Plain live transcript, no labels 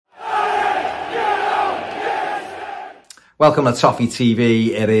Welcome to Toffee TV.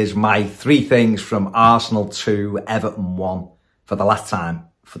 It is my three things from Arsenal 2, Everton 1 for the last time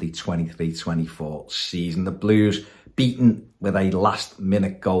for the 23-24 season. The Blues beaten with a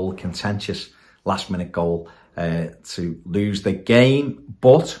last-minute goal, contentious last-minute goal to lose the game.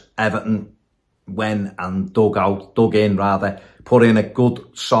 But Everton went and dug in, put in a good,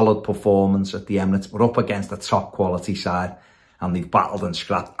 solid performance at the Emirates. We're up against a top-quality side and they've battled and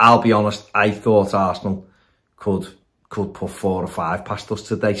scrapped. I'll be honest, I thought Arsenal could put 4 or 5 past us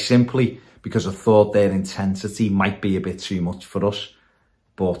today, simply because I thought their intensity might be a bit too much for us.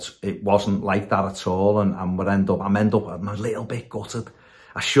 But it wasn't like that at all, and I'm a little bit gutted.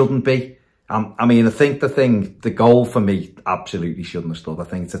 I shouldn't be. I mean, I think the goal for me absolutely shouldn't have stood. I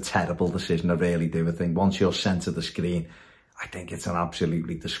think it's a terrible decision, I really do. I think once you're sent to the screen, I think it's an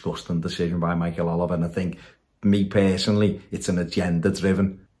absolutely disgusting decision by Mikel Arteta, and I think, me personally, it's an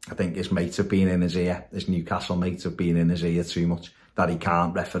agenda-driven. I think his mates have been in his ear, his Newcastle mates have been in his ear too much, that he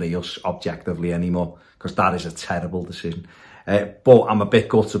can't referee us objectively anymore, because that is a terrible decision. But I'm a bit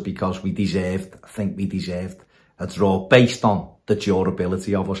gutted because I think we deserved a draw based on the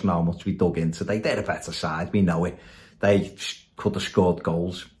durability of us and how much we dug in today. They're a better side, we know it. They could have scored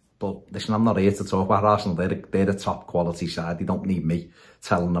goals. But listen, I'm not here to talk about Arsenal. They're a top quality side. They don't need me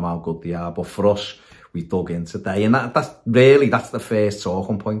telling them how good they are. But for us, we dug in today. And that's the first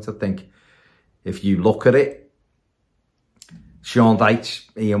talking point, I think. If you look at it, Sean Dyche,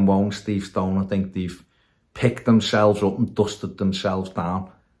 Ian Wong, Steve Stone, I think they've picked themselves up and dusted themselves down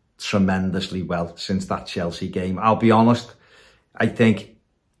tremendously well since that Chelsea game. I'll be honest, I think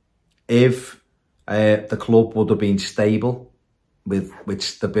if the club would have been stable with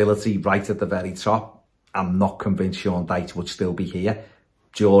stability right at the very top, I'm not convinced Sean Dyche would still be here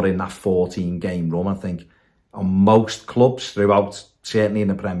during that 14-game run. I think on most clubs throughout, certainly in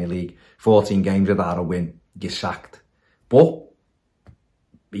the Premier League, 14 games without a win, you're sacked. But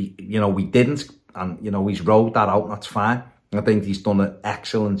we didn't, and he's rode that out, and that's fine. I think he's done an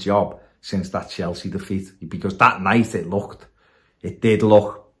excellent job since that Chelsea defeat, because that night it did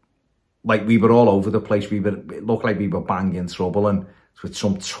look like we were all over the place. It looked like we were banging trouble, and with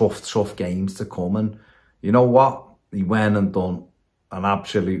some tough games to come. And you know what? He went and done an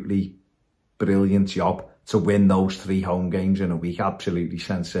absolutely brilliant job to win those 3 home games in a week. Absolutely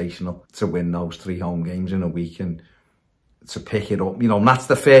sensational to win those 3 home games in a week and to pick it up. And that's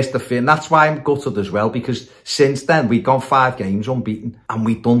the first of it. And that's why I'm gutted as well, because since then we've gone 5 games unbeaten and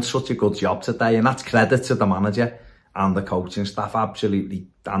we've done such a good job today. And that's credit to the manager and the coaching staff, absolutely.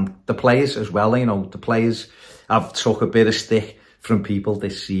 And the players as well. The players have took a bit of stick from people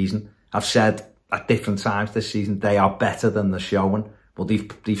this season. I've said at different times this season, they are better than they're showing. But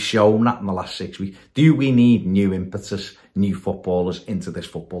they've shown that in the last 6 weeks. Do we need new impetus, new footballers into this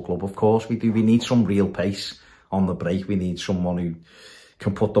football club? Of course we do. We need some real pace on the break. We need someone who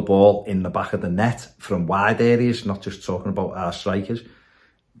can put the ball in the back of the net from wide areas, not just talking about our strikers.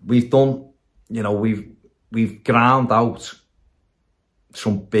 We've done, we've ground out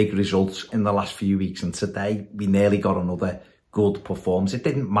some big results in the last few weeks, and today we nearly got another good performance. It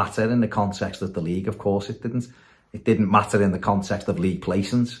didn't matter in the context of the league, of course it didn't. It didn't matter in the context of league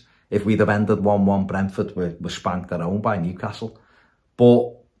placings. If we'd have ended 1-1 Brentford, we're spanked at home by Newcastle.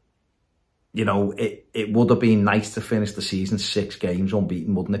 But, it would have been nice to finish the season 6 games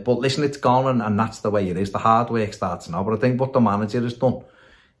unbeaten, wouldn't it? But listen, it's gone, and that's the way it is. The hard work starts now. But I think what the manager has done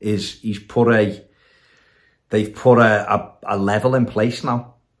is they've put a level in place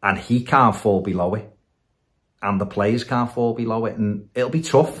now, and he can't fall below it. And the players can't fall below it. And it'll be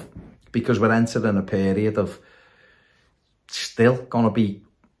tough, because we're entering a period of still going to be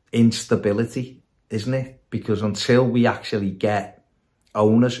instability, isn't it? Because until we actually get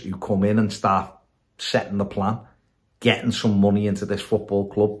owners who come in and start setting the plan, getting some money into this football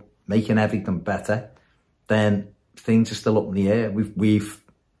club, making everything better, then things are still up in the air. We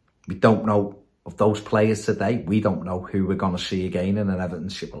don't know of those players today. We don't know who we're going to see again in an Everton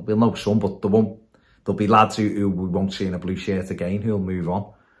shirt. Well, we'll know some, but there'll be lads who we won't see in a blue shirt again who'll move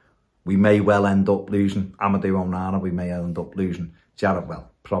on. We may well end up losing Amadou Onana. We may end up losing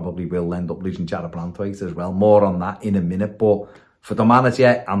probably will end up losing Jared Brandwaite as well. More on that in a minute. But for the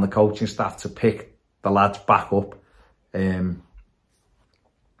manager and the coaching staff to pick the lads back up, done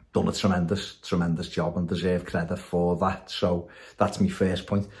a tremendous job and deserve credit for that. So that's my first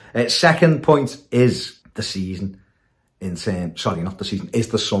point. Second point is the season. Is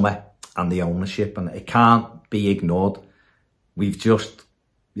the summer and the ownership, and it can't be ignored. We've just,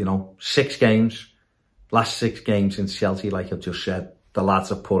 6 games, last 6 games since Chelsea, like I've just said, the lads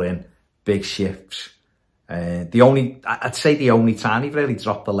have put in big shifts. I'd say the only time he really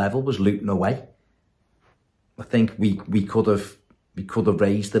dropped the level was Luton away. I think we could have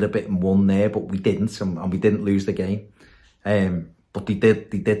raised it a bit and won there, but we didn't, and we didn't lose the game. But they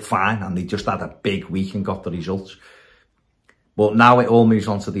did fine, and they just had a big week and got the results. But now it all moves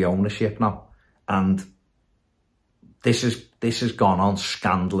on to the ownership now, and this has gone on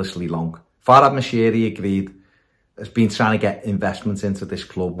scandalously long. Farhad Moshiri agreed, has been trying to get investments into this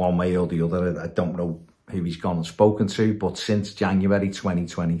club one way or the other. I don't know who he's gone and spoken to, but since January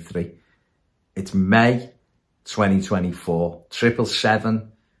 2023, it's May 2024,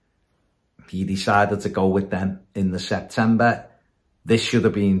 777, he decided to go with them in the September. This should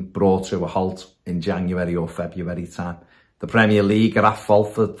have been brought to a halt in January or February time. The Premier League are at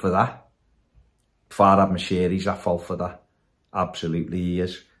fault for that. Farhad Moshiri's at fault for that. Absolutely he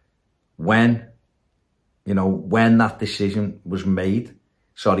is. When that decision was made,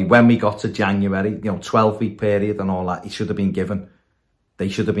 when we got to January, 12-week period and all that, they should have been given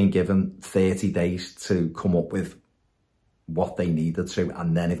 30 days to come up with what they needed to.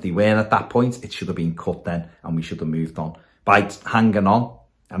 And then if they weren't at that point, it should have been cut then, and we should have moved on. By hanging on,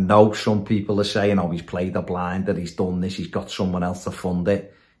 I know some people are saying, oh, he's played a blind, that he's done this, he's got someone else to fund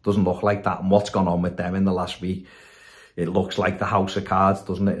it. Doesn't look like that. And what's gone on with them in the last week, it looks like the house of cards,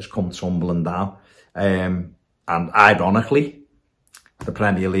 doesn't it? It's come tumbling down. And ironically, the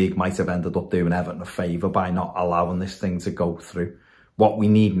Premier League might have ended up doing Everton a favour by not allowing this thing to go through. What we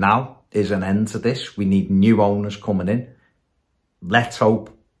need now is an end to this. We need new owners coming in. Let's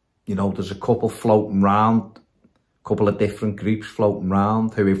hope, there's a couple floating round, a couple of different groups floating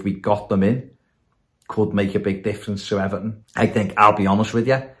round who, if we got them in, could make a big difference to Everton. I think, I'll be honest with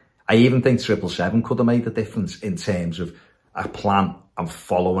you, I even think 777 could have made a difference in terms of a plan and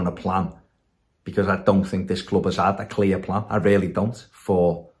following a plan, because I don't think this club has had a clear plan. I really don't,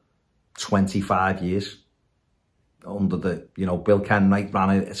 for 25 years. Under the, Bill Kenwright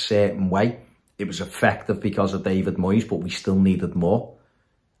ran it a certain way. It was effective because of David Moyes, but we still needed more.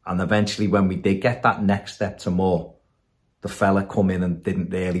 And eventually, when we did get that next step to more, the fella come in and didn't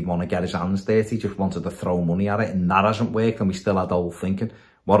really want to get his hands dirty, just wanted to throw money at it, and that hasn't worked, and we still had old thinking.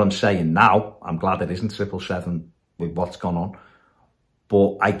 What I'm saying now, I'm glad it isn't 777 with what's gone on.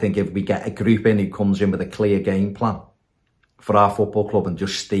 But I think if we get a group in who comes in with a clear game plan for our football club and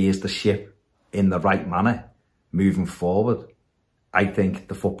just steers the ship in the right manner moving forward, I think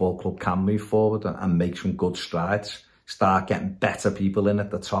the football club can move forward and make some good strides. Start getting better people in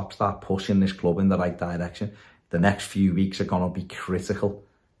at the top, start pushing this club in the right direction. The next few weeks are going to be critical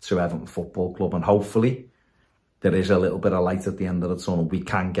to Everton Football Club, and hopefully there is a little bit of light at the end of the tunnel. We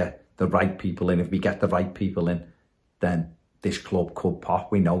can get the right people in. If we get the right people in, then this club could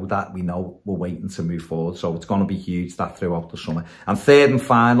pop. We know that. We know we're waiting to move forward. So it's going to be huge, that throughout the summer. And third and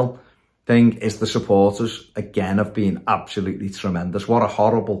final thing is the supporters, again, have been absolutely tremendous. What a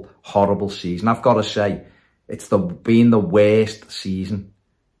horrible, horrible season. I've got to say, it's been the worst season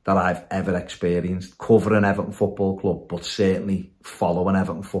that I've ever experienced, covering Everton Football Club, but certainly following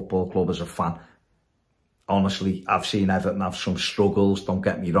Everton Football Club as a fan. Honestly, I've seen Everton have some struggles, don't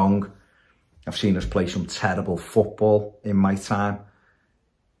get me wrong. I've seen us play some terrible football in my time.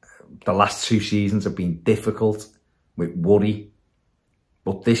 The last 2 seasons have been difficult, with worry.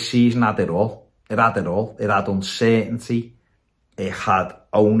 But this season had it all. It had it all. It had uncertainty. It had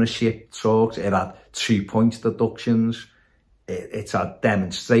ownership talks. It had 2 points deductions. It's had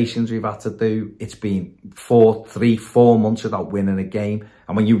demonstrations we've had to do. It's been 4 months without winning a game.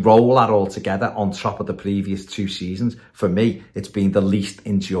 And when you roll that all together on top of the previous 2 seasons, for me, it's been the least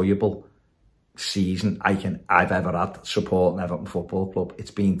enjoyable season I've ever had supporting Everton Football Club.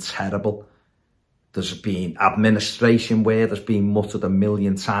 It's been terrible. There's been administration where there's been muttered a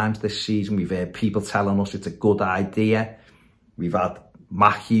million times this season. We've heard people telling us it's a good idea. We've had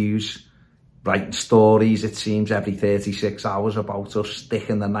Mathews writing stories, it seems, every 36 hours about us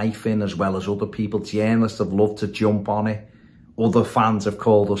sticking the knife in, as well as other people. Journalists have loved to jump on it. Other fans have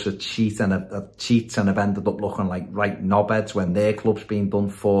called us a cheat and have ended up looking like right knobheads when their club's been done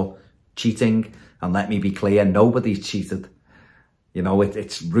for cheating. And let me be clear, nobody's cheated.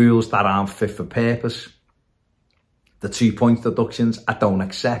 It's rules that aren't fit for purpose. The 2 point deductions, I don't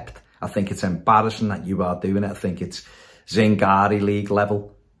accept. I think it's embarrassing that you are doing it. I think it's Zingari League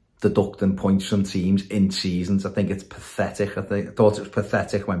level, deducting points from teams in seasons. I think it's pathetic. I thought it was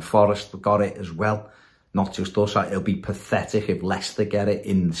pathetic when Forest got it as well. Not just us. It'll be pathetic if Leicester get it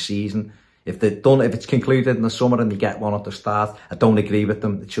in the season. If it's concluded in the summer and you get one at the start, I don't agree with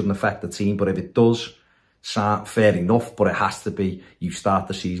them. It shouldn't affect the team. But if it does, fair enough. But it has to be, you start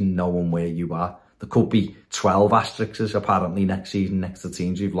the season knowing where you are. There could be 12 asterisks apparently next season next to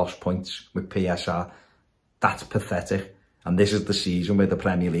teams who've lost points with PSR. That's pathetic. And this is the season where the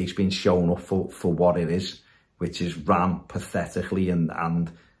Premier League's been shown up for what it is. which is ran pathetically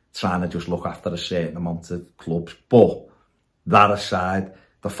and trying to just look after a certain amount of clubs. But that aside,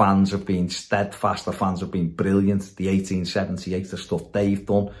 the fans have been steadfast, the fans have been brilliant. The 1878, the stuff they've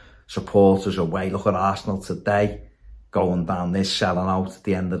done, supporters away. Look at Arsenal today, going down this, selling out at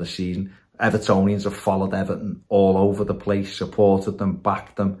the end of the season. Evertonians have followed Everton all over the place, supported them,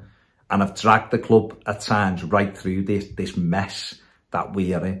 backed them, and have dragged the club at times right through this mess that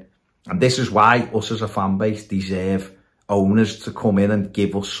we are in. And this is why us as a fan base deserve owners to come in and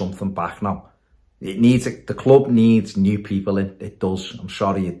give us something back now. The club needs new people in. It does. I'm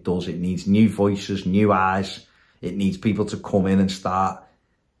sorry, it does. It needs new voices, new eyes. It needs people to come in and start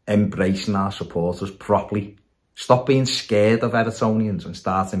embracing our supporters properly. Stop being scared of Evertonians and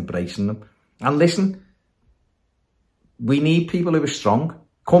start embracing them. And listen, we need people who are strong.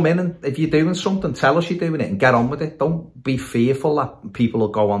 Come in, and if you're doing something, tell us you're doing it and get on with it. Don't be fearful that people will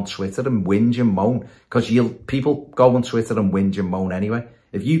go on Twitter and whinge and moan, because people go on Twitter and whinge and moan anyway.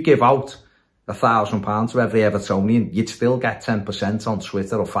 If you give out £1,000 to every Evertonian, you'd still get 10% on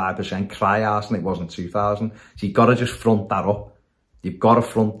Twitter or 5%. Cry arse, and it wasn't 2,000. So you've got to just front that up. You've got to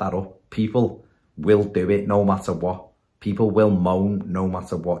front that up. People will do it no matter what. People will moan no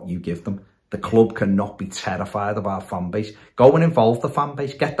matter what you give them. The club cannot be terrified of our fan base. Go and involve the fan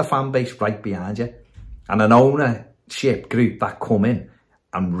base. Get the fan base right behind you. And an ownership group that come in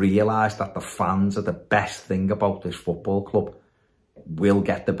and realise that the fans are the best thing about this football club will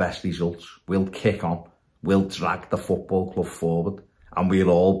get the best results. We'll kick on. We'll drag the football club forward. And we'll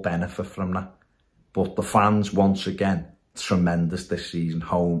all benefit from that. But the fans, once again, tremendous this season,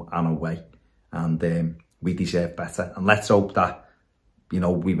 home and away. And we deserve better. And let's hope that, you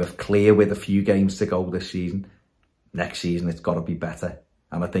know, we were clear with a few games to go this season. Next season, it's got to be better.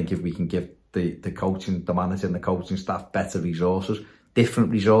 And I think if we can give the coaching, the manager and the coaching staff better resources,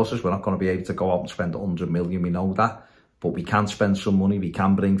 different resources, we're not going to be able to go out and spend 100 million, we know that. But we can spend some money, we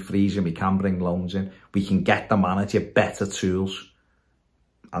can bring frees in, we can bring loans in. We can get the manager better tools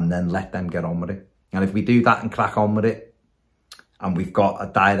and then let them get on with it. And if we do that and crack on with it, and we've got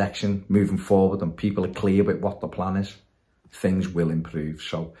a direction moving forward and people are clear with what the plan is, things will improve.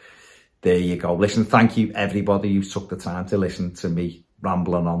 So there you go. Listen, thank you everybody who took the time to listen to me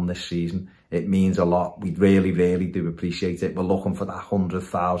rambling on this season. It means a lot. We really, really do appreciate it. We're looking for that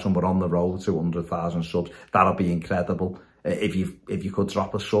 100,000. We're on the road to 100,000 subs. That'll be incredible. If you could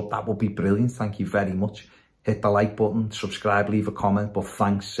drop a sub, that would be brilliant. Thank you very much. Hit the like button, subscribe, leave a comment. But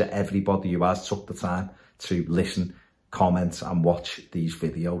thanks to everybody who has took the time to listen, comment and watch these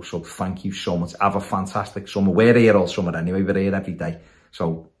videos. So thank you so much. Have a fantastic summer. We're here all summer anyway. We're here every day.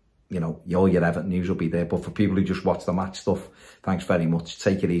 So, you know, all your Everton news will be there. But for people who just watch the match stuff, thanks very much.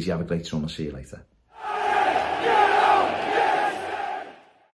 Take it easy. Have a great summer. See you later.